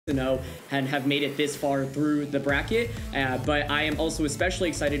0 and have made it this far through the bracket. But I am also especially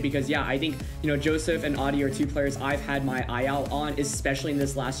excited because, yeah, I think, you know, Joseph and Adi are two players I've had my eye out on, especially in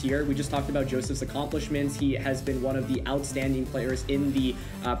this last year. We just talked about Joseph's accomplishments. He has been one of the outstanding players in the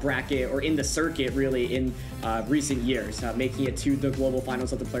bracket, or in the circuit, really, in recent years, making it to the global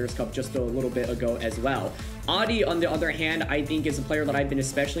finals of the Players' Cup just a little bit ago as well. Adi, on the other hand, I think is a player that I've been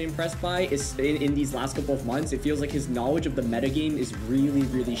especially impressed by is in these last couple of months. It feels like his knowledge of the metagame is really,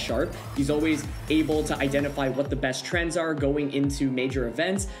 really sharp. He's always able to identify what the best trends are going into major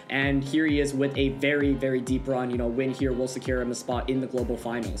events, and here he is with a very, very deep run. You know, win here will secure him a spot in the global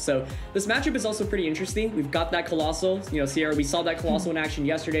finals. So this matchup is also pretty interesting. We've got that Colossal, you know, Sierra, we saw that Colossal in action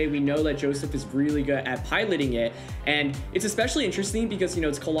yesterday. We know that Joseph is really good at piloting it, and it's especially interesting because, you know,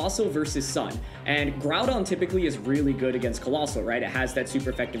 it's Colossal versus Sun, and Groudon typically is really good against Colossal, right? It has that super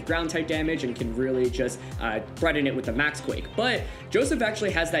effective ground type damage and can really just threaten it with the Max Quake. But Joseph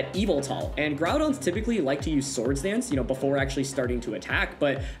actually has that Evoltal, and Groudons typically like to use Swords Dance, you know, before actually starting to attack.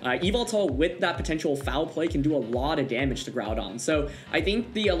 But Evoltal with that potential foul play can do a lot of damage to Groudon. So I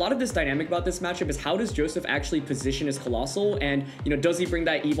think a lot of this dynamic about this matchup is how does Joseph actually position his Colossal, and, you know, does he bring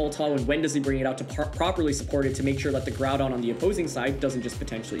that Evoltal, and when does he bring it out to properly support it to make sure that the Groudon on the opposing side doesn't just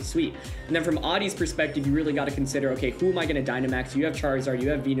potentially sweep. And then from Adi's perspective, you really got to consider, okay, who am I going to Dynamax? You have Charizard, you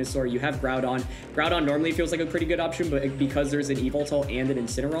have Venusaur, you have Groudon. Groudon normally feels like a pretty good option, but because there's an Evoltal and an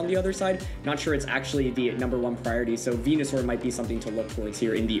Incineroar on the other side, not sure it's actually the #1 priority, so Venusaur might be something to look towards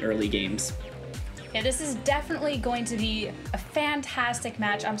here in the early games. Yeah, this is definitely going to be a fantastic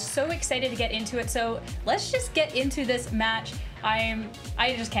match. I'm so excited to get into it, so let's just get into this match. I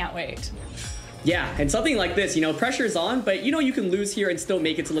just can't wait. Yeah, and something like this, you know, pressure's on, but you know you can lose here and still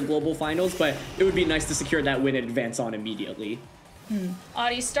make it to the global finals, but it would be nice to secure that win and advance on immediately.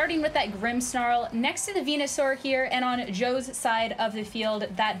 Audi starting with that Grimmsnarl next to the Venusaur here, and on Joe's side of the field,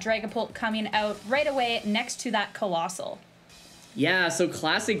 that Dragapult coming out right away next to that Colossal. Yeah, so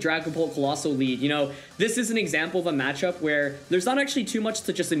classic Dragapult Colossal lead. You know, this is an example of a matchup where there's not actually too much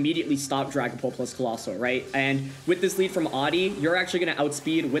to just immediately stop Dragapult plus Colossal, right? And with this lead from Adi, you're actually going to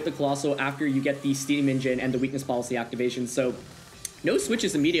outspeed with the Colossal after you get the Steam Engine and the Weakness Policy activation. So no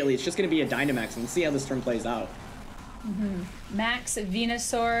switches immediately. It's just going to be a Dynamax, and we'll see how this turn plays out. Max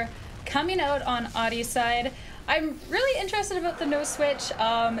Venusaur coming out on Adi's side. I'm really interested about the no switch.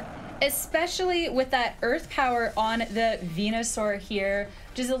 Especially with that Earth Power on the Venusaur here,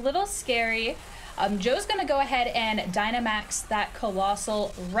 which is a little scary. Joe's going to go ahead and Dynamax that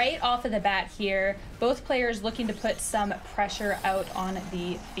Colossal right off of the bat here. Both players looking to put some pressure out on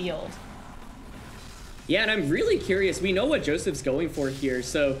the field. Yeah, and I'm really curious. We know what Joseph's going for here.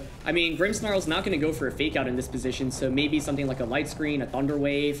 So, I mean, Grimmsnarl's not going to go for a Fake Out in this position. So maybe something like a Light Screen, a Thunder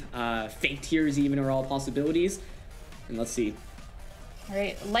Wave, Fake Tears even are all possibilities. And let's see. All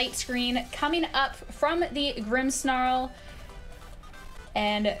right, Light Screen coming up from the Grimmsnarl,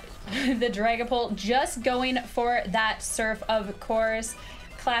 and the Dragapult just going for that Surf, of course.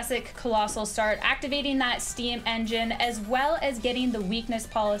 Classic Colossal start, activating that Steam Engine, as well as getting the Weakness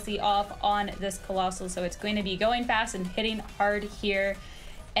Policy off on this Colossal. So it's going to be going fast and hitting hard here.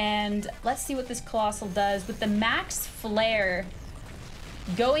 And let's see what this Colossal does with the Max Flare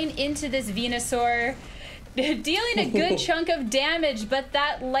going into this Venusaur. Dealing a good chunk of damage, but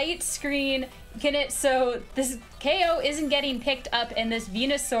that Light Screen can it, so this KO isn't getting picked up, and this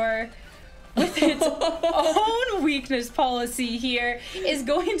Venusaur with its own Weakness Policy here is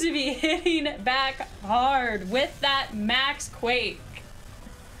going to be hitting back hard with that Max Quake.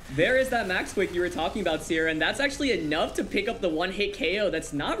 There is that Max Quake you were talking about, Sierra, and that's actually enough to pick up the one-hit KO.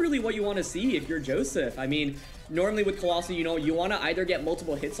 That's not really what you want to see if you're Joseph. I mean, normally with Colossal, you know, you want to either get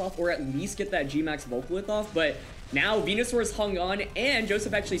multiple hits off or at least get that G-Max Vocalith off, but now Venusaur's hung on, and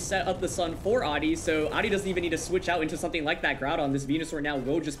Joseph actually set up the Sun for Adi, so Adi doesn't even need to switch out into something like that Groudon. This Venusaur now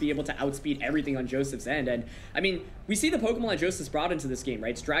will just be able to outspeed everything on Joseph's end, and I mean, we see the Pokemon that Joseph's brought into this game,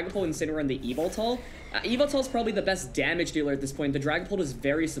 right? It's Dragapult, Incineroar, and the Evoltal. Evoltal's probably the best damage dealer at this point. The Dragapult is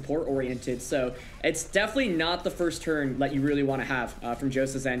very support-oriented, so it's definitely not the first turn that you really want to have from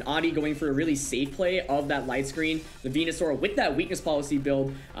Joseph's end. Adi going for a really safe play of that Light Screen. The Venusaur with that Weakness Policy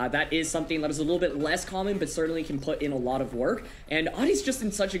build, that is something that is a little bit less common, but certainly can put in a lot of work. And Adi's just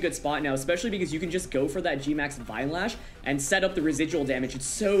in such a good spot now, especially because you can just go for that G-Max Vine Lash and set up the residual damage. It's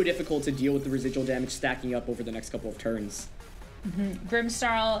so difficult to deal with the residual damage stacking up over the next couple of turns.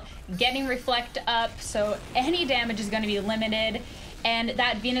 Grimmsnarl getting Reflect up, so any damage is going to be limited. And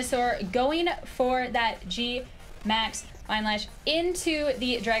that Venusaur going for that G-Max Vine Lash into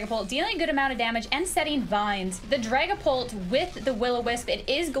the Dragapult, dealing a good amount of damage and setting vines. The Dragapult with the Will-O-Wisp, it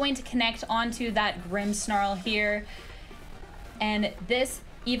is going to connect onto that Grimmsnarl here. And this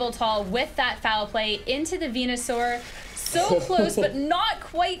Yveltal with that foul play into the Venusaur. So close, but not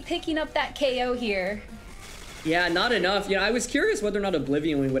quite picking up that KO here. Yeah, not enough. You know, I was curious whether or not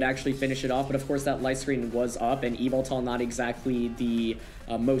Oblivion Wing would actually finish it off, but of course that light screen was up, and Yveltal not exactly the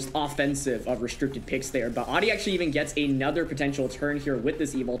most offensive of restricted picks there. But Adi actually even gets another potential turn here with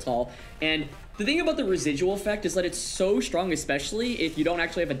this Yveltal, and the thing about the residual effect is that it's so strong, especially if you don't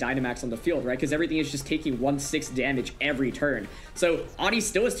actually have a Dynamax on the field, right? Because everything is just taking 1/6 damage every turn. So Adi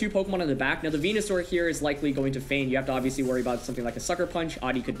still has 2 Pokemon in the back. Now the Venusaur here is likely going to feign. You have to obviously worry about something like a Sucker Punch.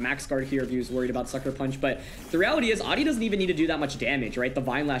 Adi could Max Guard here if he was worried about Sucker Punch. But the reality is Adi doesn't even need to do that much damage, right? The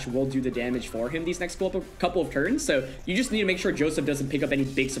Vine Lash will do the damage for him these next couple of turns. So you just need to make sure Joseph doesn't pick up any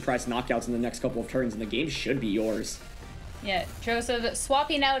big surprise knockouts in the next couple of turns, and the game should be yours. Yeah, Joseph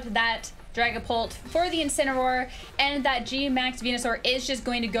swapping out that Dragapult for the Incineroar, and that G-Max Venusaur is just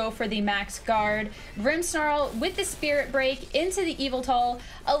going to go for the Max Guard. Grimmsnarl with the Spirit Break into the Yveltal.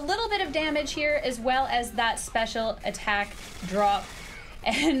 A little bit of damage here, as well as that special attack drop.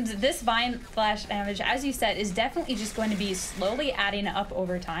 And this Vine Flash damage, as you said, is definitely just going to be slowly adding up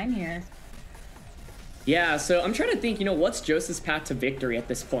over time here. Yeah, so I'm trying to think, you know, what's Joseph's path to victory at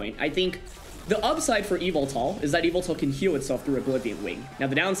this point? I think the upside for Yveltal is that Yveltal can heal itself through Oblivion Wing. Now,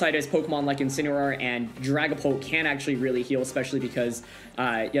 the downside is Pokemon like Incineroar and Dragapult can actually really heal, especially because,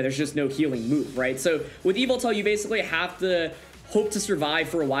 yeah, there's just no healing move, right? So with Yveltal, you basically have to hope to survive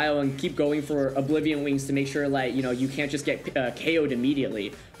for a while and keep going for Oblivion Wings to make sure, like, you know, you can't just get KO'd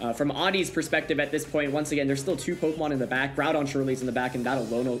immediately. From Adi's perspective at this point, once again, there's still 2 Pokemon in the back. Groudon Shirley's in the back, and that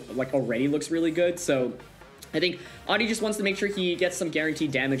alone, like, already looks really good. So I think Adi just wants to make sure he gets some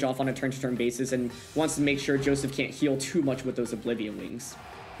guaranteed damage off on a turn-to-turn basis and wants to make sure Joseph can't heal too much with those Oblivion Wings.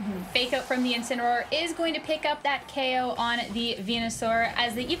 Fake Out from the Incineroar is going to pick up that KO on the Venusaur,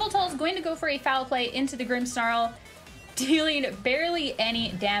 as the Yveltal is going to go for a foul play into the Grimmsnarl, dealing barely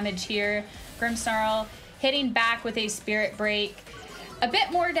any damage here. Grimmsnarl hitting back with a Spirit Break. A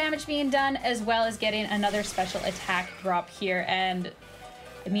bit more damage being done, as well as getting another special attack drop here. And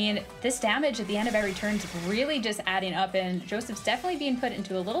I mean, this damage at the end of every turn is really just adding up, and Joseph's definitely being put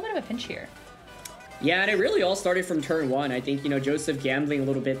into a little bit of a pinch here. Yeah, and it really all started from turn 1. I think, you know, Joseph gambling a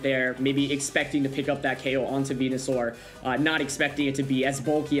little bit there, maybe expecting to pick up that KO onto Venusaur, not expecting it to be as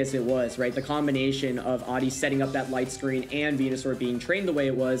bulky as it was, right? The combination of Adi setting up that light screen and Venusaur being trained the way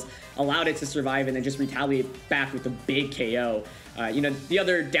it was allowed it to survive and then just retaliate back with a big KO. You know, the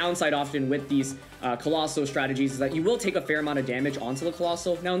other downside often with these Colossal strategies is that you will take a fair amount of damage onto the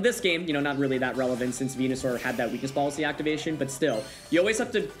Colossal. Now in this game, you know, not really that relevant since Venusaur had that weakness policy activation, but still, you always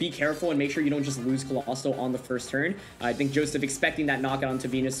have to be careful and make sure you don't just lose Colossal on the first turn. I think Joseph expecting that knockout onto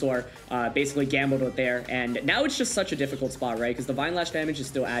Venusaur basically gambled it there, and now it's just such a difficult spot, right? Because the Vine Lash damage is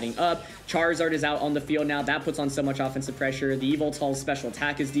still adding up. Charizard is out on the field now. That puts on so much offensive pressure. The Yveltal's special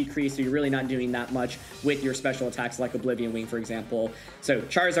attack is decreased, so you're really not doing that much with your special attacks like Oblivion Wing, for example. So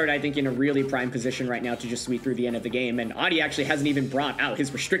Charizard, I think, in a really prime position right now to just sweep through the end of the game, and Adi actually hasn't even brought out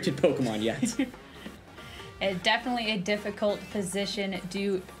his restricted Pokemon yet. Definitely a difficult position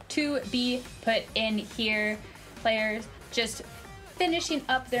to be put in here. Players just finishing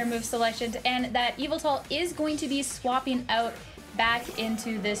up their move selections, and that Yveltal is going to be swapping out back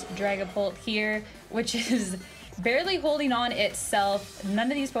into this Dragapult here, which is barely holding on itself. None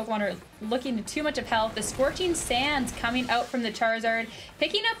of these Pokemon are looking too much of health. The Scorching Sands coming out from the Charizard,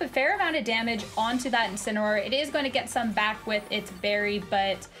 picking up a fair amount of damage onto that Incineroar. It is going to get some back with its berry,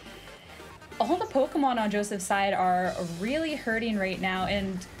 but all the Pokemon on Joseph's side are really hurting right now,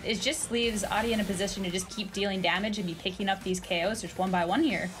 and it just leaves Adi in a position to just keep dealing damage and be picking up these KOs just one by one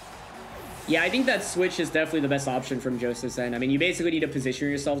here. Yeah, I think that switch is definitely the best option from Joseph's end. I mean, you basically need to position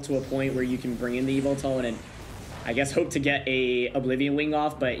yourself to a point where you can bring in the Yveltal and I guess hope to get a Oblivion Wing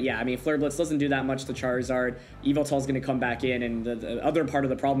off, but yeah, I mean, Flare Blitz doesn't do that much to Charizard. Yveltal's going to come back in, and the other part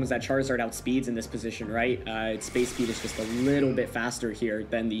of the problem is that Charizard outspeeds in this position, right? Its space speed is just a little bit faster here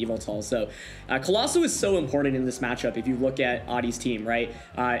than the Yveltal. So Colossal is so important in this matchup if you look at Adi's team, right?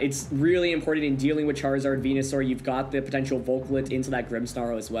 It's really important in dealing with Charizard, Venusaur. You've got the potential Volklet into that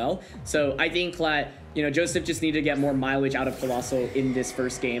Grimmsnarl as well. So I think that, you know, Joseph just needed to get more mileage out of Colossal in this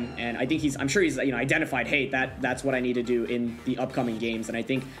first game, and I think I'm sure he's, you know, identified, hey, that's what I need to do in the upcoming games, and I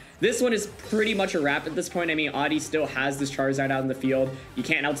think this one is pretty much a wrap at this point. I mean, Adi still has this Charizard out in the field. You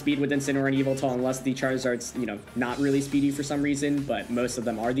can't outspeed with Incineroar and Yveltal unless the Charizard's, you know, not really speedy for some reason, but most of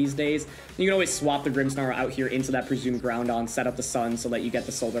them are these days. You can always swap the Grimmsnarl out here into that presumed Groundon, set up the Sun so that you get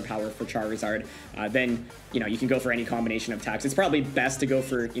the Solar Power for Charizard. Then, you know, you can go for any combination of attacks. It's probably best to go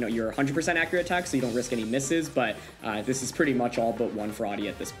for, you know, your 100% accurate attack so you don't risk any misses, but this is pretty much all but one for Adi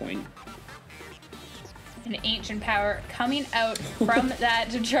at this point. An Ancient Power coming out from that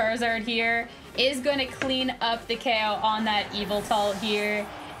Charizard here is going to clean up the KO on that Yveltal here.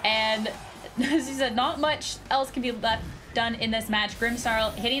 And as you said, not much else can be left done in this match.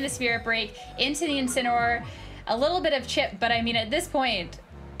 Grimmsnarl hitting the Spirit Break into the Incineroar. A little bit of chip, but I mean, at this point,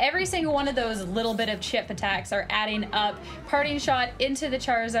 every single one of those little bit of chip attacks are adding up. Parting Shot into the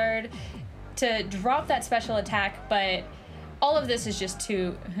Charizard to drop that special attack, but all of this is just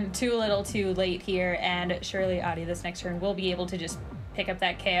too little too late here, and surely Adi this next turn will be able to just pick up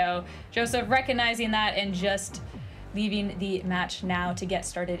that KO. Joseph recognizing that and just leaving the match now to get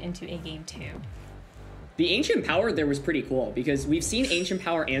started into a game 2. The Ancient Power there was pretty cool because we've seen Ancient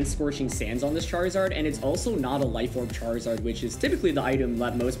Power and Scorching Sands on this Charizard, and it's also not a Life Orb Charizard, which is typically the item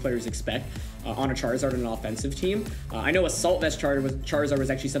that most players expect on a Charizard on an offensive team. I know Assault Vest Charizard was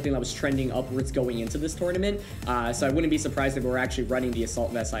actually something that was trending upwards going into this tournament, so I wouldn't be surprised if we're actually running the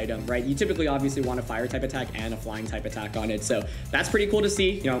Assault Vest item, right? You typically obviously want a Fire type attack and a Flying type attack on it, so that's pretty cool to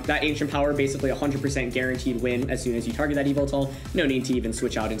see. You know, that Ancient Power basically 100% guaranteed win as soon as you target that Yveltal. No need to even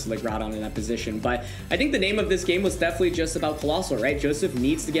switch out into like Groudon in that position, but I think the name of this game was definitely just about Colossal, right? Joseph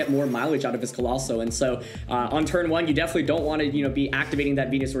needs to get more mileage out of his Colossal, and so on turn 1, you definitely don't want to, you know, be activating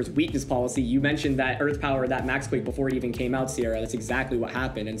that Venusaur's weakness policy. You mentioned that Earth Power, that Max Quake before it even came out, Sierra. That's exactly what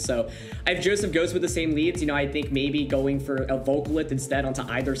happened, and so if Joseph goes with the same leads, you know, I think maybe going for a Vocalith instead onto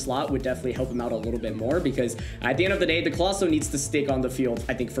either slot would definitely help him out a little bit more, because at the end of the day, the Colossal needs to stick on the field,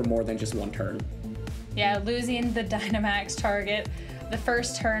 I think, for more than just one turn. Yeah, losing the Dynamax target the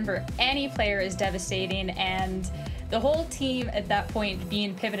first turn for any player is devastating, and the whole team at that point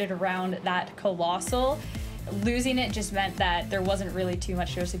being pivoted around that Colossal, losing it just meant that there wasn't really too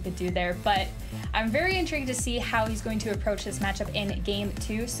much Joseph could do there. But I'm very intrigued to see how he's going to approach this matchup in game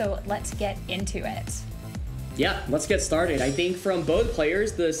 2, so let's get into it. Yeah, let's get started. I think from both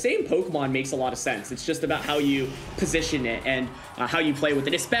players, the same Pokemon makes a lot of sense. It's just about how you position it and how you play with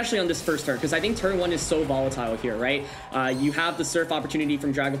it, especially on this first turn, because I think turn 1 is so volatile here, right? You have the Surf opportunity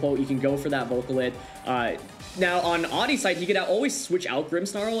from Dragapult. You can go for that Vocalith. Now, on Adi's side, you could always switch out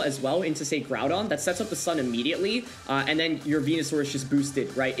Grimmsnarl as well into, say, Groudon. That sets up the Sun immediately, and then your Venusaur is just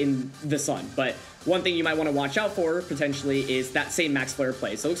boosted, right, in the Sun. But one thing you might want to watch out for, potentially, is that same Max Flare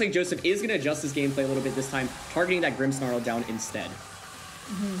play. So it looks like Joseph is going to adjust his gameplay a little bit this time, targeting that Grimmsnarl down instead.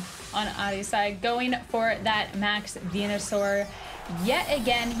 On Adi's side, going for that Max Venusaur yet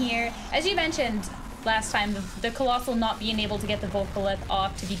again here. As you mentioned last time, the Colossal not being able to get the Vocalith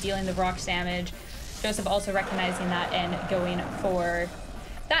off to be dealing the rocks damage. Joseph also recognizing that and going for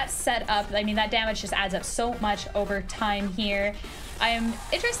that setup. I mean, that damage just adds up so much over time here. I am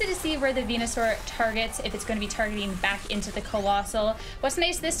interested to see where the Venusaur targets, if it's going to be targeting back into the Colossal. What's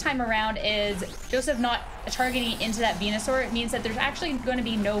nice this time around is Joseph not targeting into that Venusaur. It means that there's actually going to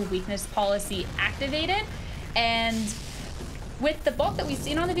be no weakness policy activated. And with the bulk that we've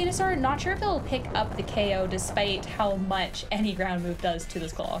seen on the Venusaur, not sure if it'll pick up the KO despite how much any ground move does to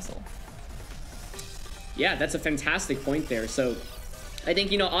this Colossal. Yeah, that's a fantastic point there. So I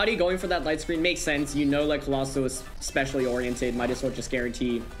think, you know, Adi going for that light screen makes sense. You know, like Colossal is specially oriented, might as well just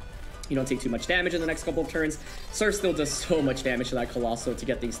guarantee you don't take too much damage in the next couple of turns. Surf still does so much damage to that Colossal to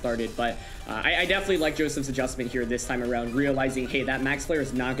get things started, but I definitely like Joseph's adjustment here this time around, realizing, hey, that Max Flare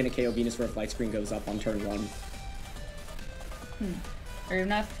is not going to KO Venusaur if light screen goes up on turn 1. Fair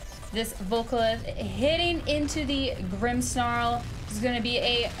enough. This Vocalith hitting into the Grimmsnarl is going to be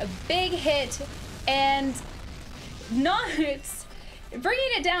a big hit, and not bringing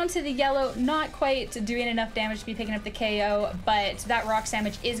it down to the yellow, not quite doing enough damage to be picking up the KO, but that rocks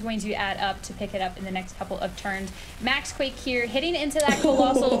damage is going to add up to pick it up in the next couple of turns. Max Quake here, hitting into that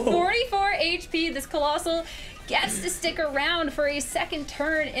Colossal, 44 HP. This Colossal gets to stick around for a second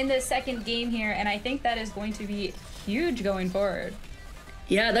turn in the second game here, and I think that is going to be huge going forward.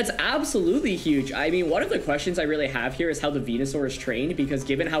 Yeah, that's absolutely huge. I mean, one of the questions I really have here is how the Venusaur is trained, because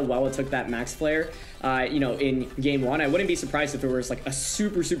given how well it took that Max Flare, you know, in game 1, I wouldn't be surprised if it was like a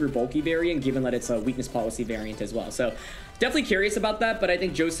super bulky variant, given that it's a weakness policy variant as well. So definitely curious about that, but I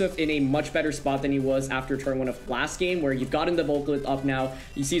think Joseph in a much better spot than he was after turn 1 of last game, where you've gotten the Vocalith up now.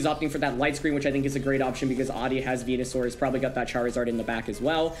 You see he's opting for that light screen, which I think is a great option because Adi has Venusaur. He's probably got that Charizard in the back as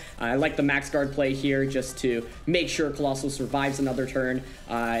well. I like the Max Guard play here just to make sure Colossal survives another turn.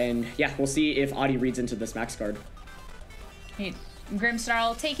 And yeah, we'll see if Adi reads into this Max Guard.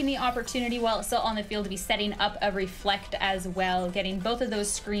 Grimmsnarl taking the opportunity while it's still on the field to be setting up a Reflect as well, getting both of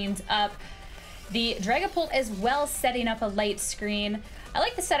those screens up. The Dragapult as well setting up a light screen. I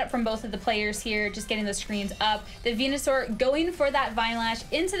like the setup from both of the players here, just getting those screens up. The Venusaur going for that Vine Lash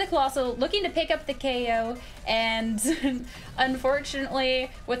into the Colossal, looking to pick up the KO, and unfortunately,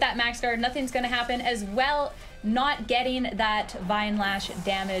 with that Max Guard, nothing's going to happen as well, not getting that Vine Lash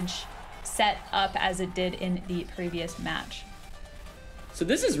damage set up as it did in the previous match. So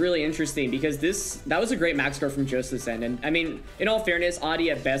this is really interesting because that was a great max guard from Joseph's end. And I mean, in all fairness,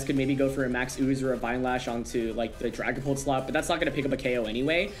 Adi at best could maybe go for a max ooze or a Vine Lash onto like the Dragapult slot, but that's not going to pick up a KO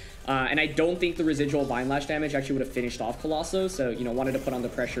anyway. And I don't think the residual Vine Lash damage actually would have finished off Colosso. So, you know, wanted to put on the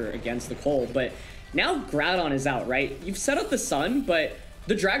pressure against the Cole. But now Groudon is out, right? You've set up the Sun, but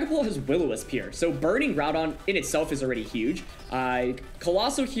the Dragapult has Will-O-Wisp here, so burning Groudon in itself is already huge.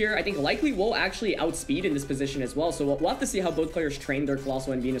 Colosso here, I think likely will actually outspeed in this position as well, so we'll have to see how both players train their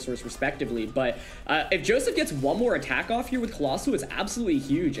Colosso and Venusaurs respectively. But if Joseph gets one more attack off here with Colosso, it's absolutely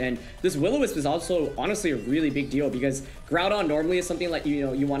huge, and this Will-O-Wisp is also honestly a really big deal because Groudon normally is something like, you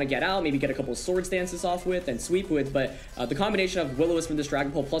know, you want to get out, maybe get a couple of Swords Dances off with and sweep with, but the combination of Will-O-Wisp from this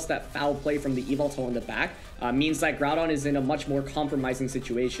Dragapult plus that foul play from the Yveltal in the back means that Groudon is in a much more compromising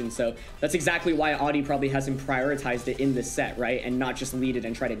situation. So that's exactly why Audi probably hasn't prioritized it in this set, right? And not just lead it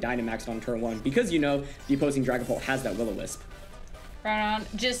and try to Dynamax on turn 1 because, you know, the opposing Dragapult has that Will-O-Wisp. Groudon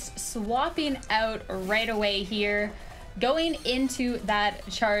just swapping out right away here, going into that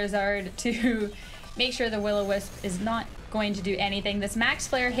Charizard to make sure the Will-O-Wisp is not going to do anything. This Max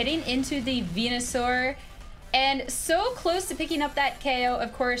Flare hitting into the Venusaur, and so close to picking up that KO.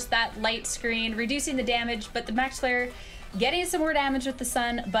 Of course, that light screen reducing the damage, but the Max Flare getting some more damage with the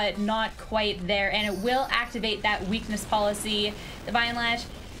Sun, but not quite there, and it will activate that weakness policy. The Vine Lash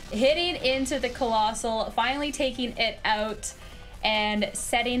hitting into the Colossal, finally taking it out and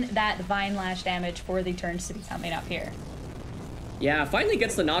setting that Vine Lash damage for the turns to be coming up here. Yeah, finally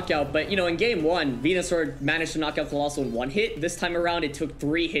gets the knockout, but, you know, in game 1, Venusaur managed to knock out Colossal in 1 hit. This time around, it took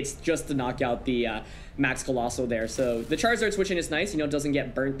 3 hits just to knock out the Max Colossal there. So the Charizard switching is nice, you know, doesn't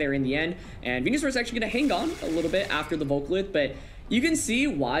get burnt there in the end. And Venusaur is actually going to hang on a little bit after the Volcalith, but you can see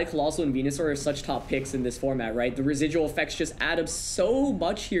why Colossal and Venusaur are such top picks in this format, right? The residual effects just add up so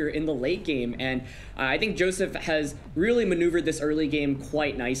much here in the late game, and I think Joseph has really maneuvered this early game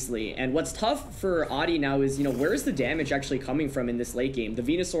quite nicely. And what's tough for Adi now is, you know, where is the damage actually coming from in this late game? The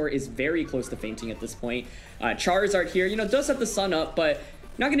Venusaur is very close to fainting at this point. Charizard here, you know, does have the Sun up, but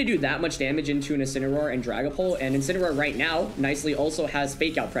not going to do that much damage into an Incineroar and Dragapult, and Incineroar right now nicely also has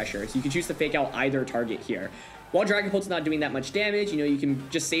Fake Out pressure, so you can choose to Fake Out either target here. While Dragapult's not doing that much damage, you know, you can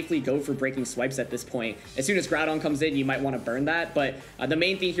just safely go for breaking swipes at this point. As soon as Groudon comes in, you might want to burn that, but the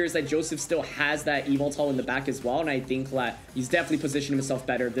main thing here is that Joseph still has that Yveltal in the back as well, and I think that he's definitely positioned himself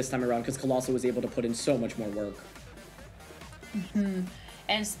better this time around because Colossal was able to put in so much more work. And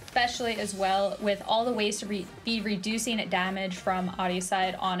especially as well with all the ways to be reducing damage from Adi's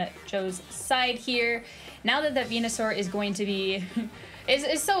side on Joe's side here. Now that the Venusaur is going to be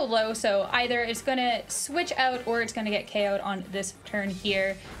is so low, so either it's going to switch out or it's going to get KO'd on this turn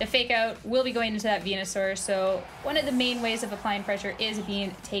here. The Fake Out will be going into that Venusaur, so one of the main ways of applying pressure is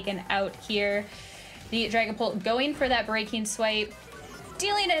being taken out here. The Dragapult going for that Breaking Swipe,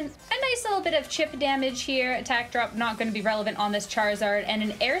 dealing a nice little bit of chip damage here. Attack drop not going to be relevant on this Charizard, and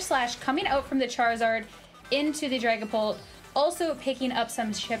an Air Slash coming out from the Charizard into the Dragapult, also picking up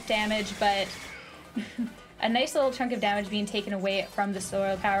some chip damage, but a nice little chunk of damage being taken away from the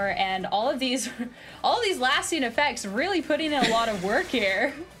Soil Power, and all of these lasting effects really putting in a lot of work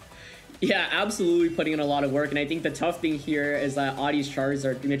here. Yeah, absolutely putting in a lot of work, and I think the tough thing here is that Adi's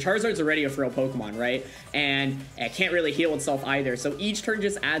Charizard, I mean, Charizard's already a frail Pokemon, right? And it can't really heal itself either, so each turn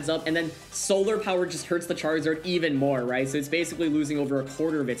just adds up, and then Solar Power just hurts the Charizard even more, right? So it's basically losing over a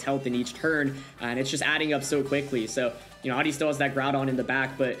quarter of its health in each turn, and it's just adding up so quickly. So, you know, Adi still has that Groudon in the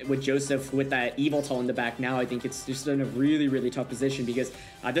back, but with Joseph with that Yveltal in the back now, I think it's just in a really, really tough position because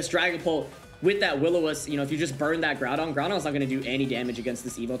this Dragapult, with that Will-O-Wisp, you know, if you just burn that Groudon's not going to do any damage against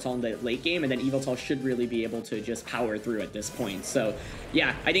this Yveltal in the late game, and then Yveltal should really be able to just power through at this point. So,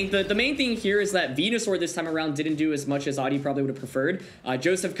 yeah, I think the main thing here is that Venusaur this time around didn't do as much as Adi probably would have preferred.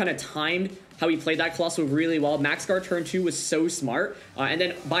 Joseph kind of timed how he played that Colossal really well. Max Guard turn 2 was so smart, and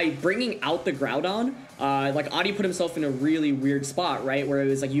then by bringing out the Groudon, like Adi put himself in a really weird spot, right, where it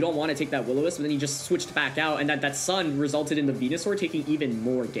was like you don't want to take that Will-O-Wisp, but then he just switched back out, and that Sun resulted in the Venusaur taking even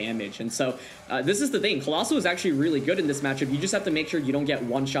more damage. And so this is the thing, Colossal is actually really good in this matchup. You just have to make sure you don't get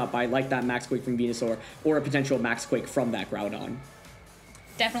one shot by like that Max Quake from Venusaur or a potential Max Quake from that Groudon.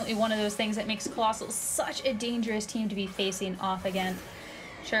 Definitely one of those things that makes Colossal such a dangerous team to be facing off against.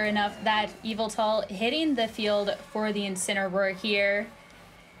 Sure enough, that Yveltal hitting the field for the Incineroar here.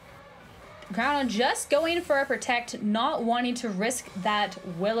 Groudon just going for a protect, not wanting to risk that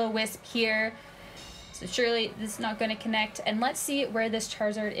Will-O-Wisp here. So surely this is not going to connect. And let's see where this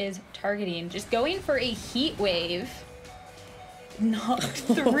Charizard is targeting. Just going for a Heat Wave. Not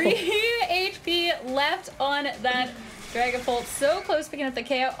 3 HP left on that Dragapult. So close picking up the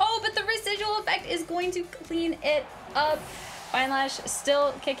KO. Oh, but the residual effect is going to clean it up. Vine Lash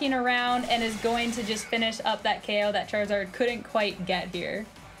still kicking around and is going to just finish up that KO that Charizard couldn't quite get here.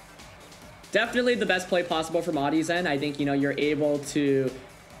 Definitely the best play possible from Adi's end. I think, you know, you're able to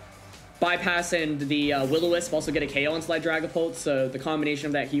bypass and the Will-O-Wisp also get a KO on Slide Dragapult, so the combination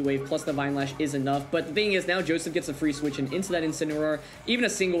of that Heat Wave plus the Vine Lash is enough. But the thing is, now Joseph gets a free switch into that Incineroar. Even a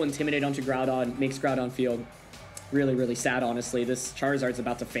single Intimidate onto Groudon makes Groudon feel really, really sad, honestly. This Charizard's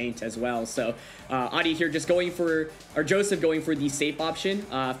about to faint as well. So Adi here just going for, or Joseph going for the safe option.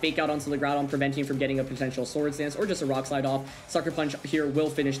 Fake out onto the Groudon, preventing from getting a potential Swords Dance or just a Rock Slide off. Sucker Punch here will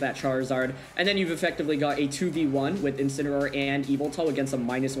finish that Charizard. And then you've effectively got a 2v1 with Incineroar and Yveltal against a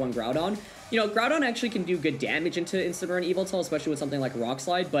 -1 Groudon. You know, Groudon actually can do good damage into Incineroar and Yveltal, especially with something like Rock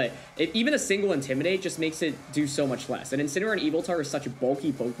Slide, but even a single Intimidate just makes it do so much less. And Incineroar and Yveltal are such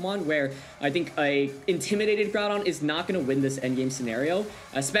bulky Pokemon where I think a intimidated Groudon is not going to win this endgame scenario,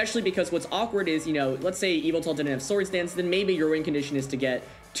 especially because what's awkward is, you know, let's say Yveltal didn't have Swords Dance, then maybe your win condition is to get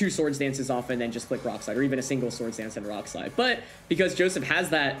 2 Swords Dances off and then just click Rock Slide, or even a single Swords Dance and Rock Slide. But because Joseph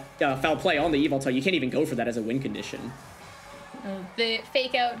has that foul play on the Yveltal, you can't even go for that as a win condition. The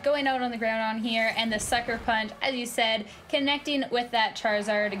fake out going out on the ground on here, and the Sucker Punch, as you said, connecting with that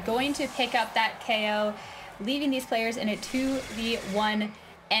Charizard, going to pick up that KO, leaving these players in a 2v1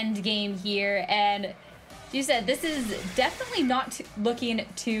 end game here. And as you said, this is definitely not looking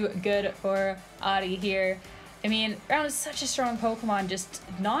too good for Adi here. I mean, Groudon is such a strong Pokemon, just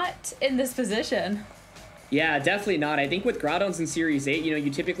not in this position. Yeah, definitely not. I think with Groudons in Series 8, you know, you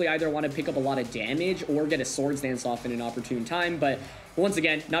typically either want to pick up a lot of damage or get a Swords Dance off in an opportune time, but once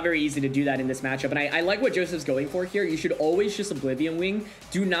again, not very easy to do that in this matchup. And I like what Joseph's going for here. You should always just Oblivion Wing.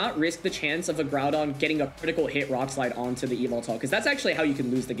 Do not risk the chance of a Groudon getting a critical hit Rock Slide onto the Yveltal, because that's actually how you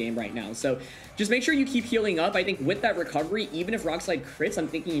can lose the game right now. So just make sure you keep healing up. I think with that recovery, even if Rock Slide crits, I'm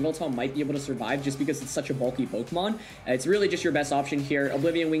thinking Yveltal might be able to survive just because it's such a bulky Pokemon. It's really just your best option here.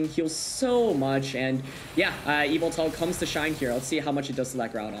 Oblivion Wing heals so much, and yeah, Yveltal comes to shine here. Let's see how much it does to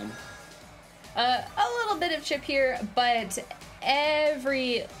that Groudon. A little bit of chip here, but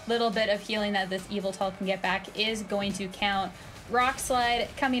every little bit of healing that this Yveltal can get back is going to count. Rock Slide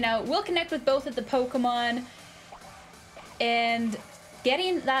coming out will connect with both of the Pokemon, and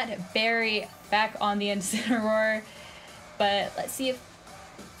getting that berry back on the Incineroar. But let's see if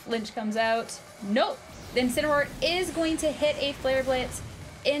Flinch comes out. Nope. The Incineroar is going to hit a Flare Blitz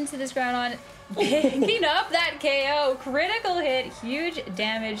into this Groudon, picking up that KO. Critical hit, huge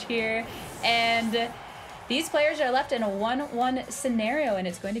damage here. And these players are left in a 1-1 scenario, and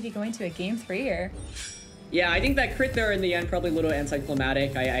it's going to be going to a Game 3 here. Yeah, I think that crit there in the end probably a little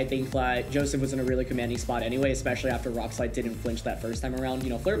anticlimactic. I think Joseph was in a really commanding spot anyway, especially after Rock Slide didn't flinch that first time around. You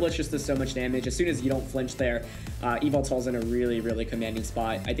know, Flare Blitz just does so much damage. As soon as you don't flinch there, Yveltal's in a really, really commanding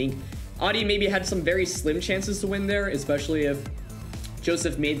spot. I think Adi maybe had some very slim chances to win there, especially if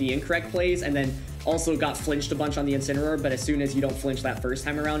Joseph made the incorrect plays and then also got flinched a bunch on the Incineroar, but as soon as you don't flinch that first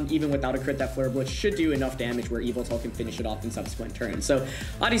time around, even without a crit, that Flare Blitz should do enough damage where Yveltal can finish it off in subsequent turns. So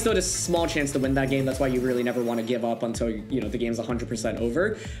Adi still has a small chance to win that game. That's why you really never want to give up until, you know, the game's 100%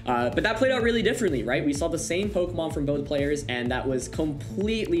 over. But that played out really differently, right? We saw the same Pokemon from both players, and that was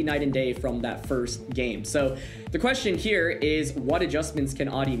completely night and day from that first game. So the question here is, what adjustments can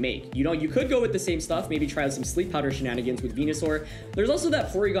Adi make? You know, you could go with the same stuff, maybe try out some Sleep Powder shenanigans with Venusaur. There's also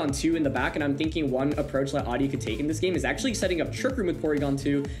that Porygon 2 in the back, and I'm thinking one approach that Adi could take in this game is actually setting up Trick Room with Porygon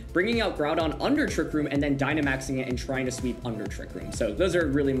 2, bringing out Groudon under Trick Room, and then Dynamaxing it and trying to sweep under Trick Room. So those are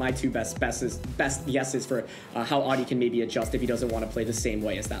really my two best guesses for how Adi can maybe adjust if he doesn't want to play the same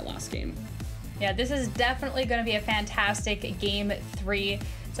way as that last game. Yeah, this is definitely going to be a fantastic Game 3.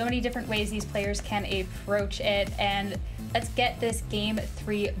 So many different ways these players can approach it, and let's get this Game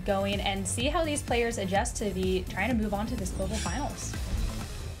 3 going and see how these players adjust to be trying to move on to this global finals.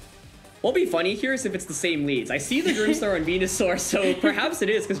 What'll be funny here is if it's the same leads. I see the Grimmsnarl and Venusaur, so perhaps it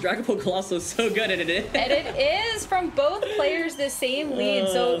is, because Dragapult Colossal is so good at it. And it is from both players the same lead,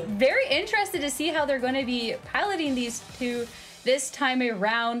 so very interested to see how they're going to be piloting these two this time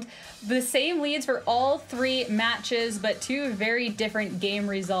around. The same leads for all 3 matches, but 2 very different game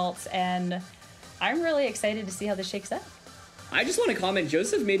results, and I'm really excited to see how this shakes out. I just want to comment,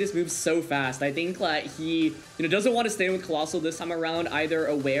 Joseph made his move so fast. I think he, doesn't want to stay with Colossal this time around, either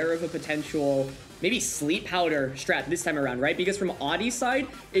aware of a potential maybe Sleep Powder strat this time around, right? Because from Audie's side,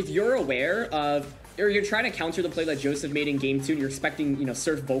 if you're aware of, or you're trying to counter the play that Joseph made in game 2, and you're expecting,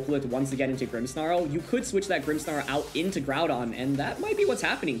 Surf Vocalith once to get into Grimmsnarl, you could switch that Grimmsnarl out into Groudon, and that might be what's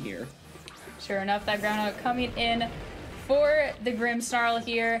happening here. Sure enough, that Groudon coming in for the Grimmsnarl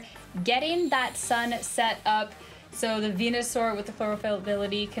here, getting that Sun set up so the Venusaur with the Chlorophyll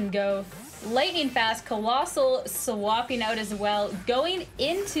ability can go lightning fast. Colossal swapping out as well, going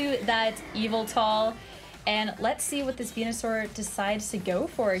into that Yveltal, and let's see what this Venusaur decides to go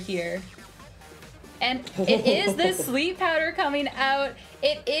for here. And it is the Sleep Powder coming out.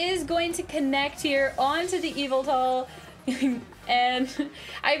 It is going to connect here onto the Yveltal. And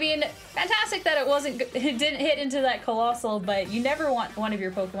I mean, fantastic that it didn't hit into that Colossal, but you never want one of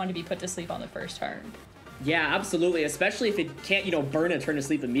your Pokemon to be put to sleep on the first turn. Yeah, absolutely, especially if it can't, burn a turn to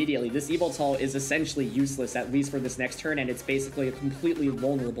sleep immediately. This Yveltal is essentially useless, at least for this next turn, and it's basically a completely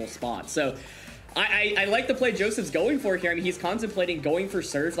vulnerable spot. So I like the play Joseph's going for here. I mean, he's contemplating going for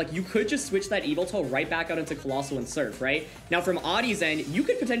Surf. Like, you could just switch that Yveltal right back out into Colossal and Surf, right? Now, from Audie's end, you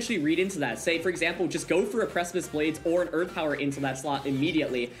could potentially read into that. Say, for example, just go for a Precipice Blades or an Earth Power into that slot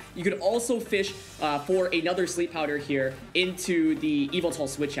immediately. You could also fish for another Sleep Powder here into the Yveltal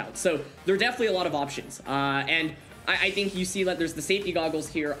switch out. So there are definitely a lot of options. And I think you see that there's the safety goggles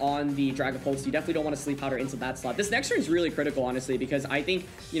here on the Dragapult, so you definitely don't want to Sleep Powder into that slot. This next turn is really critical, honestly, because I think,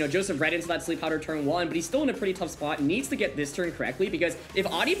 Joseph read into that Sleep Powder turn 1, but he's still in a pretty tough spot and needs to get this turn correctly, because if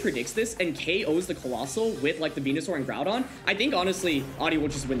Audie predicts this and KOs the Colossal with, the Venusaur and Groudon, I think, honestly, Audie will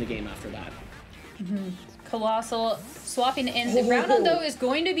just win the game after that. Colossal swapping in. The Groudon, though, is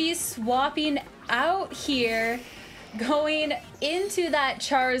going to be swapping out here, going into that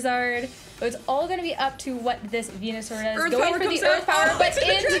Charizard. So it's all going to be up to what this Venusaur does. Going for the Earth Power, but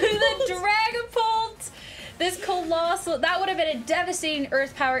into the Dragapult. This Colossal, that would have been a devastating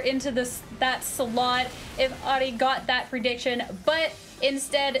Earth Power into that slot if Audie got that prediction. But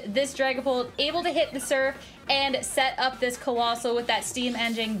instead, this Dragapult able to hit the Surf and set up this Colossal with that Steam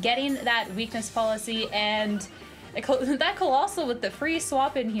Engine, getting that weakness policy. And that Colossal with the free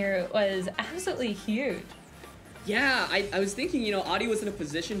swap in here was absolutely huge. Yeah, I was thinking, Audie was in a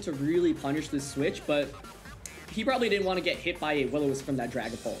position to really punish this switch, but he probably didn't want to get hit by a Will-O-Wisp from that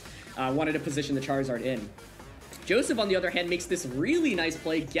Dragapult. Wanted to position the Charizard in. Joseph, on the other hand, makes this really nice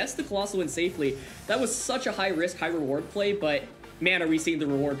play, gets the Colossal in safely. That was such a high-risk, high-reward play, but man, are we seeing the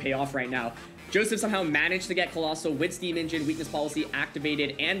reward pay off right now. Joseph somehow managed to get Colossal with Steam Engine, Weakness Policy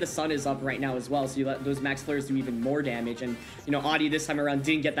activated, and the Sun is up right now as well, so you let those Max Flares do even more damage. And, Audie this time around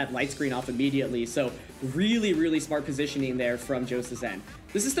didn't get that light screen off immediately, so really, really smart positioning there from Joseph's end.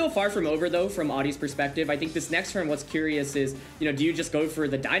 This is still far from over, though, from Audie's perspective. I think this next turn, what's curious is, do you just go for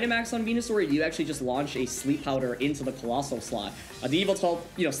the Dynamax on Venusaur, or do you actually just launch a Sleep Powder into the Colossal slot? The Yveltal,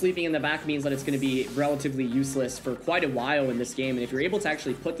 sleeping in the back means that it's going to be relatively useless for quite a while in this game, and if you're able to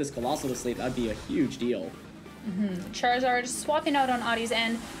actually put this Colossal to sleep, that'd be a huge deal. Charizard swapping out on Audie's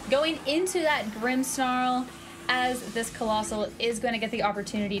end, going into that Grimmsnarl, as this Colossal is going to get the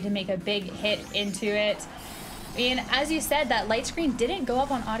opportunity to make a big hit into it. I mean, as you said, that light screen didn't go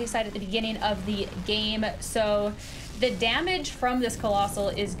up on Audie's side at the beginning of the game, so the damage from this Colossal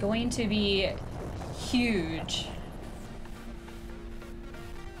is going to be huge.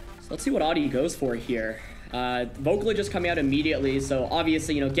 So let's see what Audie goes for here. Vocaloid just coming out immediately, so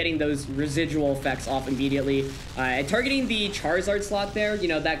obviously, getting those residual effects off immediately. And targeting the Charizard slot there,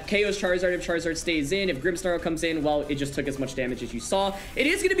 that KO's Charizard if Charizard stays in. If Grimmsnarl comes in, well, it just took as much damage as you saw. It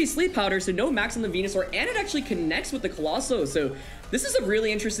is going to be Sleep Powder, so no max on the Venusaur, and it actually connects with the Colossal, so this is a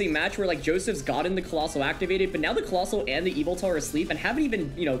really interesting match where, Joseph's gotten the Colossal activated, but now the Colossal and the Yveltal are asleep and haven't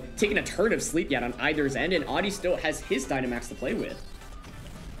even, taken a turn of sleep yet on either's end, and Audie still has his Dynamax to play with.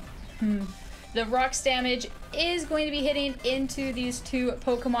 The Rock's damage is going to be hitting into these two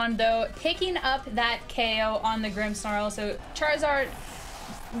Pokemon, though, picking up that KO on the Grimmsnarl. So Charizard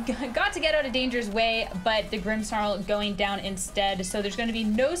got to get out of danger's way, but the Grimmsnarl going down instead. So there's going to be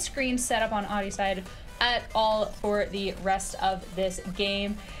no screen set up on Audie's side at all for the rest of this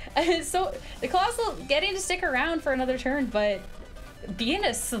game. So the Colossal getting to stick around for another turn, but being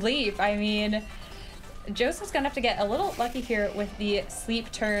asleep, I mean, Joseph's gonna have to get a little lucky here with the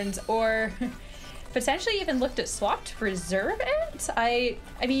sleep turns, or potentially even looked at swap to preserve it. I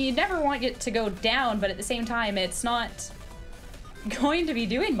mean, you never want it to go down, but at the same time, it's not going to be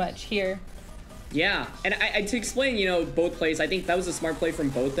doing much here. Yeah, and to explain, both plays, I think that was a smart play from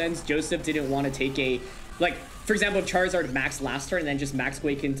both ends. Joseph didn't want to take a like, for example, if Charizard max last turn and then just max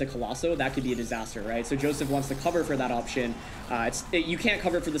Quake into Colosso, that could be a disaster, right? So Joseph wants to cover for that option. You can't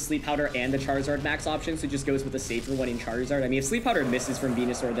cover for the Sleep Powder and the Charizard max option, so it just goes with the safer one in Charizard. I mean, if Sleep Powder misses from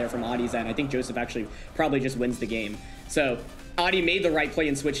Venusaur there from Adi's end, I think Joseph actually probably just wins the game. So Adi made the right play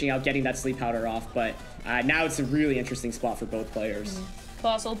in switching out, getting that Sleep Powder off, but now it's a really interesting spot for both players.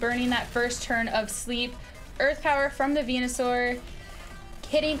 Colossal burning that first turn of Sleep. Earth Power from the Venusaur.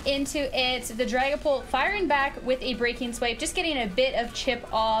 Hitting into it, the Dragapult firing back with a Breaking Swipe, just getting a bit of chip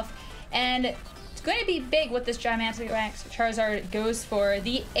off, and it's going to be big what this Gigantamax Charizard goes for.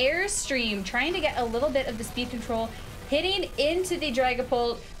 The Airstream, trying to get a little bit of the speed control, hitting into the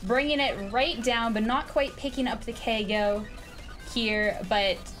Dragapult, bringing it right down, but not quite picking up the KO here,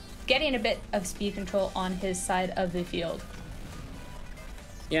 but getting a bit of speed control on his side of the field.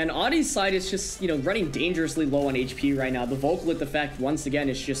 Yeah, and Adi's side is just, you know, running dangerously low on HP right now. The Volcalith effect, once again,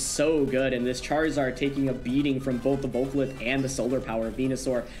 is just so good, and this Charizard taking a beating from both the Volcalith and the Solar Power of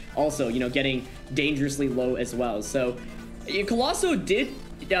Venusaur, also, you know, getting dangerously low as well. So, Colosso did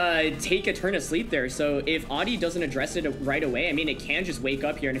take a turn of sleep there, so if Adi doesn't address it right away, I mean, it can just wake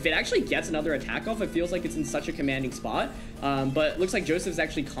up here, and if it actually gets another attack off, it feels like it's in such a commanding spot, but it looks like Joseph's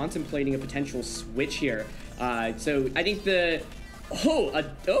actually contemplating a potential switch here. So, I think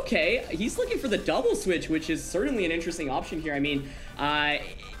okay, he's looking for the double switch, which is certainly an interesting option here. I mean,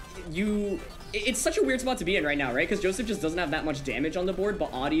 it's such a weird spot to be in right now, right? Because Joseph just doesn't have that much damage on the board, but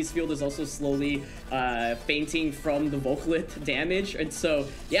Adi's field is also slowly fainting from the Volcalith damage. And so,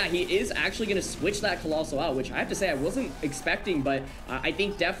 yeah, he is actually going to switch that Colossal out, which I have to say I wasn't expecting, but I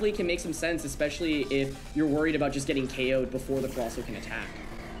think definitely can make some sense, especially if you're worried about just getting KO'd before the Colossal can attack.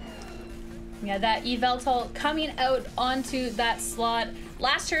 Yeah, that Yveltal coming out onto that slot.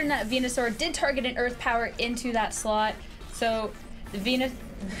 Last turn, that Venusaur did target an Earth Power into that slot. So the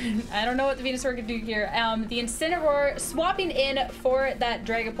I don't know what the Venusaur could do here. The Incineroar swapping in for that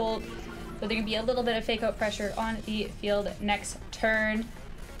Dragapult. So there can be a little bit of fake out pressure on the field next turn.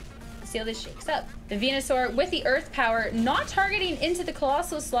 See how this shakes up. The Venusaur with the Earth Power, not targeting into the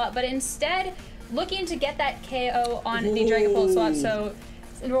Colossal slot, but instead looking to get that KO on the Dragapult slot. So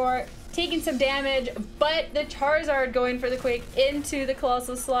Incineroar taking some damage, but the Charizard going for the Quake into the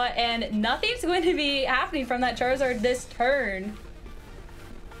Colossal slot, and nothing's going to be happening from that Charizard this turn.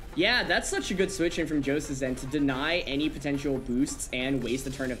 Yeah, that's such a good switch in from Joseph's end. To deny any potential boosts and waste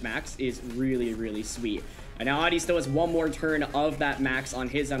a turn of max is really, really sweet. And now Adi still has one more turn of that max on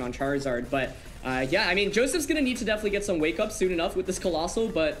his end on Charizard, but yeah, I mean, Joseph's gonna need to definitely get some wake up soon enough with this Colossal,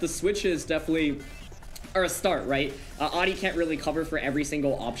 but the switch is definitely or a start, right? Adi can't really cover for every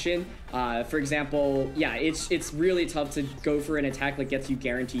single option. For example, yeah, it's really tough to go for an attack that gets you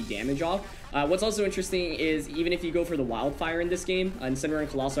guaranteed damage off. What's also interesting is even if you go for the Wildfire in this game, Incineroar and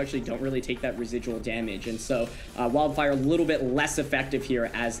Colossal actually don't really take that residual damage, and so Wildfire a little bit less effective here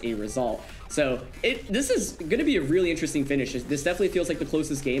as a result. So this is going to be a really interesting finish. This definitely feels like the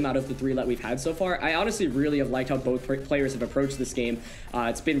closest game out of the three that we've had so far. I honestly really have liked how both players have approached this game.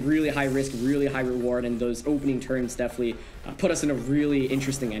 It's been really high risk, really high reward, and those opening turns definitely put us in a really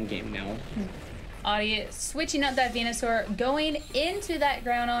interesting endgame now. Adi switching up that Venusaur, going into that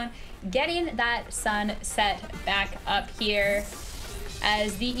Groudon, getting that Sun set back up here.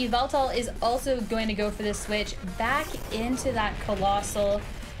 As the Yveltal is also going to go for the switch back into that Colossal.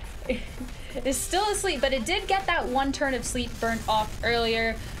 It's still asleep, but it did get that one turn of sleep burnt off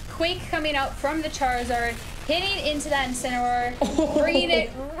earlier. Quake coming out from the Charizard, hitting into that Incineroar, bringing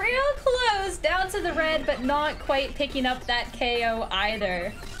it real close down to the red, but not quite picking up that KO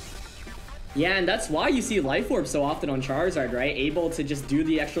either. Yeah, and that's why you see Life Orb so often on Charizard, right? Able to just do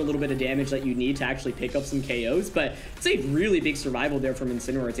the extra little bit of damage that you need to actually pick up some KOs, but it's a really big survival there from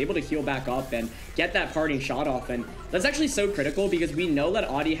Incineroar. It's able to heal back up and get that parting shot off, and that's actually so critical because we know that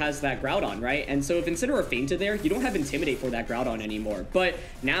Adi has that Groudon, right? And so if Incineroar fainted there, you don't have Intimidate for that Groudon anymore, but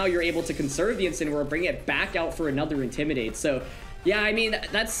now you're able to conserve the Incineroar, bring it back out for another Intimidate. So yeah, I mean,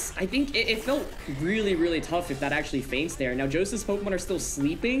 I think it felt really, really tough if that actually faints there. Now, Joseph's Pokemon are still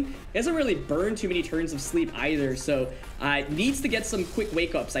sleeping. He hasn't really burned too many turns of sleep either, so needs to get some quick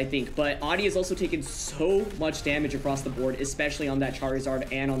wake-ups, I think. But Adi has also taken so much damage across the board, especially on that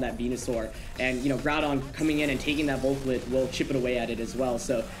Charizard and on that Venusaur. And, you know, Groudon coming in and taking that Volcalith will chip it away at it as well.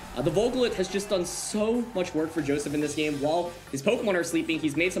 So the Volcalith has just done so much work for Joseph in this game. While his Pokemon are sleeping,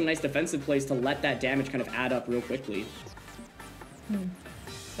 he's made some nice defensive plays to let that damage kind of add up real quickly.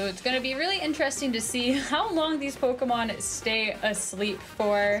 So it's going to be really interesting to see how long these Pokemon stay asleep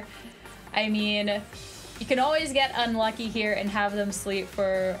for. I mean, you can always get unlucky here and have them sleep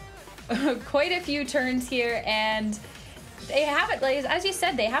for quite a few turns here, and they haven't, like, as you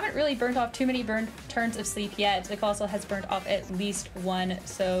said, they haven't really burnt off too many turns of sleep yet. The Colossal has burnt off at least one,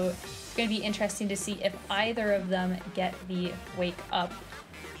 so it's going to be interesting to see if either of them get the wake up.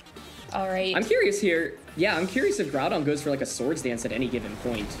 All right. I'm curious here. Yeah, I'm curious if Groudon goes for like a Swords Dance at any given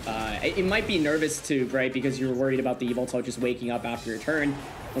point. It might be nervous too, right? Because you're worried about the Yveltal just waking up after your turn.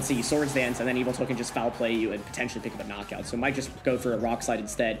 Let's see, Swords Dance, and then Yveltal can just foul play you and potentially pick up a knockout. So it might just go for a Rock Slide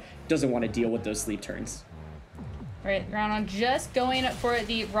instead. Doesn't want to deal with those sleep turns. All right, Groudon just going for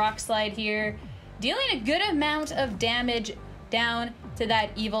the Rock Slide here. Dealing a good amount of damage down to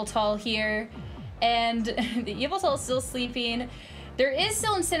that Yveltal here. And the Yveltal is still sleeping. There is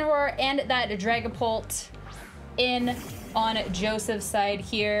still Incineroar and that Dragapult in on Joseph's side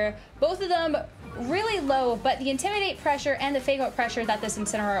here. Both of them really low, but the Intimidate pressure and the Fake Out pressure that this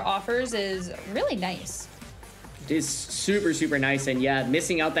Incineroar offers is really nice. It is super, super nice, and yeah,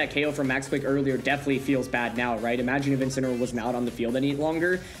 missing out that KO from Max Quick earlier definitely feels bad now, right? Imagine if Incineroar wasn't out on the field any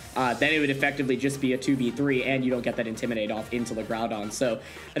longer, then it would effectively just be a 2v3, and you don't get that Intimidate off into the Groudon. So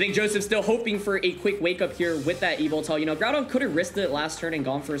I think Joseph's still hoping for a quick wake-up here with that Yveltal. You know, Groudon could have risked it last turn and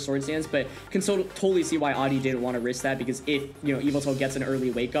gone for a Swords Dance, but can totally see why Adi didn't want to risk that, because if, you know, Yveltal gets an early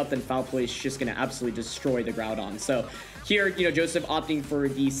wake-up, then Foul Play is just going to absolutely destroy the Groudon. So here, you know, Joseph opting for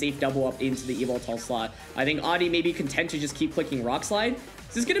the safe double up into the Yveltal slot. I think Adi may be content to just keep clicking Rock Slide.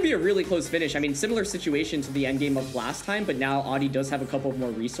 This is going to be a really close finish. I mean, similar situation to the endgame of last time, but now Adi does have a couple of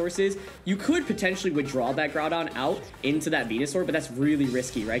more resources. You could potentially withdraw that Groudon out into that Venusaur, but that's really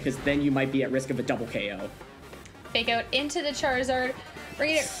risky, right? Because then you might be at risk of a double KO. Fake Out into the Charizard.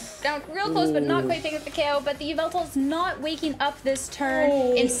 Bringing it down real close, but not quite picking up the KO. But the Yveltal's not waking up this turn.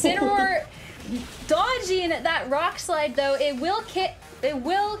 Incineroar dodging that Rock Slide, though. It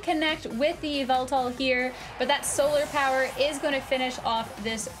will connect with the Yveltal here, but that Solar Power is going to finish off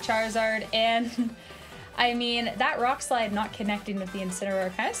this Charizard. And I mean, that Rock Slide not connecting with the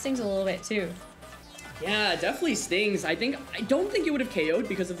Incineroar kind of stings a little bit too. Yeah, definitely stings. I don't think it would have KO'd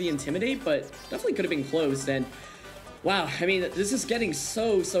because of the Intimidate, but definitely could have been close. And wow, I mean, this is getting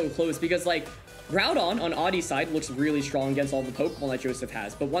so close, because like Groudon on Adi's side looks really strong against all the Pokemon that Joseph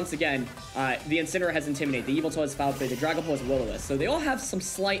has, but once again, the Incineroar has Intimidate, the Yveltal has Foul Play, the Dragapult has Will-O-Wisp, so they all have some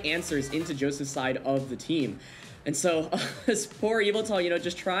slight answers into Joseph's side of the team. And so this poor Yveltal, you know,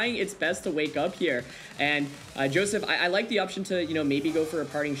 just trying its best to wake up here. And Joseph, I like the option to, you know, maybe go for a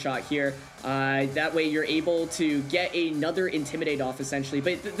parting shot here. That way you're able to get another Intimidate off, essentially.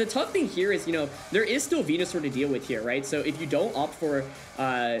 But the tough thing here is, you know, there is still Venusaur to deal with here, right? So if you don't opt for,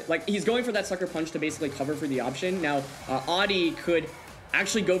 like, he's going for that Sucker Punch to basically cover for the option. Now, Adi could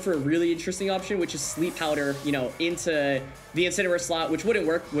actually go for a really interesting option, which is Sleep Powder, you know, into the Incineroar slot, which wouldn't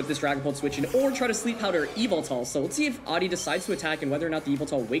work with this Dragapult switching, or try to Sleep Powder Yveltal. So let's see if Adi decides to attack and whether or not the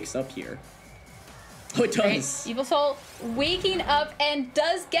Yveltal wakes up here. Oh, it does. Right. Yveltal waking up and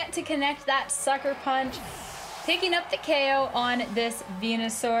does get to connect that Sucker Punch, picking up the KO on this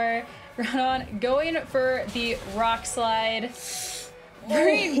Venusaur. Groudon going for the Rock Slide.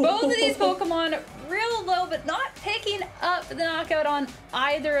 Bringing both of these Pokemon real low, but not picking up the knockout on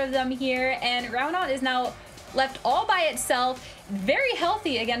either of them here. And Groudon is now left all by itself, very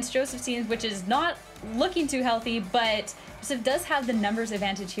healthy against Joseph's team, which is not looking too healthy, but Joseph does have the numbers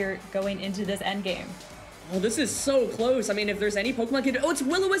advantage here going into this endgame. Oh, this is so close. I mean, if there's any Pokemon kid, oh, it's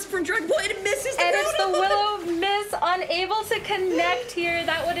Will-O-Wisp from Dragon Ball, and it misses the And it's the Will-O-Miss, unable to connect here.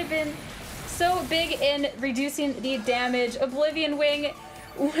 That would have been so big in reducing the damage. Oblivion Wing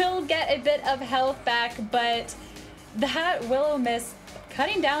will get a bit of health back, but that Will-O-Miss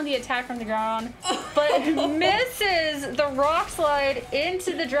cutting down the attack from the ground, but misses the Rock Slide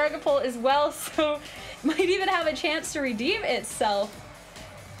into the Dragapult as well, so might even have a chance to redeem itself.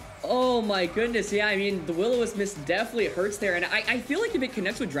 Oh my goodness, yeah, I mean, the Will-O-Wisp miss definitely hurts there, and I feel like if it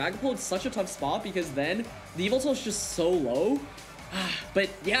connects with Dragapult, it's such a tough spot, because then the Yveltal is just so low. But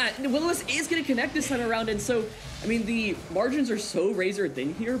yeah, the Will-O-Wisp is going to connect this time around, and so, I mean, the margins are so razor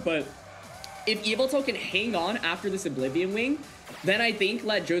thin here, but if Yveltal can hang on after this Oblivion Wing, then I think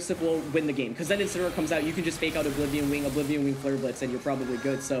Joseph will win the game, because then Incineroar comes out, you can just fake out Oblivion Wing, Flare Blitz, and you're probably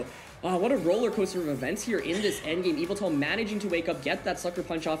good. So, what a roller coaster of events here in this endgame. Yveltal managing to wake up, get that Sucker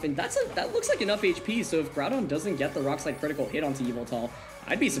Punch off, and that looks like enough HP. So if Groudon doesn't get the Rock Slide critical hit onto Yveltal,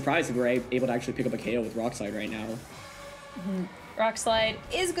 I'd be surprised if we're able to actually pick up a KO with Rock Slide right now. Rock Slide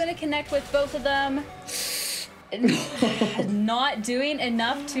is going to connect with both of them. Not doing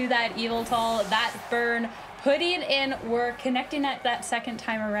enough to that Yveltal. That burn, putting in work, connecting at that second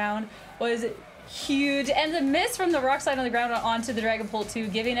time around was huge. And the miss from the Rock Slide on the ground onto the Dragapult too,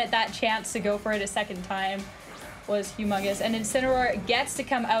 giving it that chance to go for it a second time. was humongous. And Incineroar gets to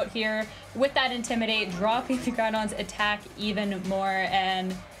come out here with that Intimidate, dropping the Groudon's attack even more,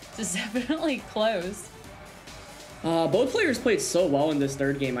 and this is definitely close. Both players played so well in this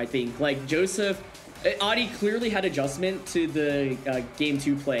third game, I think. Like, Joseph... Adi clearly had adjustment to the game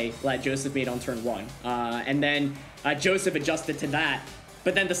 2 play that Joseph made on turn 1. And then Joseph adjusted to that.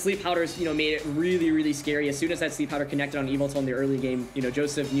 But then the Sleep Powders, you know, made it really, really scary. As soon as that Sleep Powder connected on Yveltal in the early game, you know,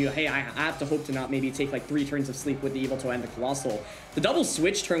 Joseph knew, hey, I have to hope to not maybe take like 3 turns of sleep with the Yveltal and the Colossal. The double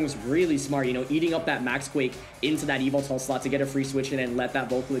switch turn was really smart, you know, eating up that Max Quake into that Yveltal slot to get a free switch in and let that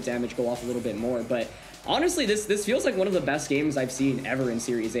Vocaloid damage go off a little bit more. But honestly, this feels like one of the best games I've seen ever in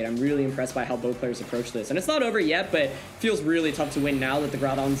Series 8. I'm really impressed by how both players approach this. And it's not over yet, but feels really tough to win now that the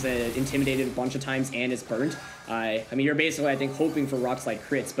Groudon's intimidated a bunch of times and is burnt. I mean, you're basically, I think, hoping for Rock Slide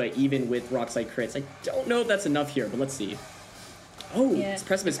crits, but even with Rock Slide crits, I don't know if that's enough here, but let's see. Oh, yeah. It's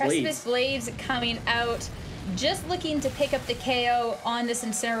Precipice Blades. Precipice Blades coming out, just looking to pick up the KO on this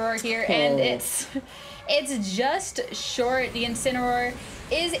Incineroar here, and it's just short. The Incineroar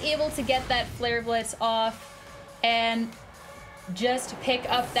is able to get that Flare Blitz off and just pick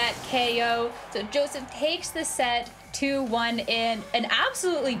up that KO. So Joseph takes the set 2-1 in an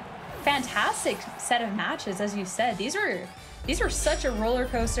absolutely fantastic set of matches, as you said. These were such a roller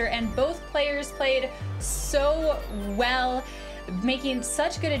coaster, and both players played so well, making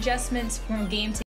such good adjustments from game to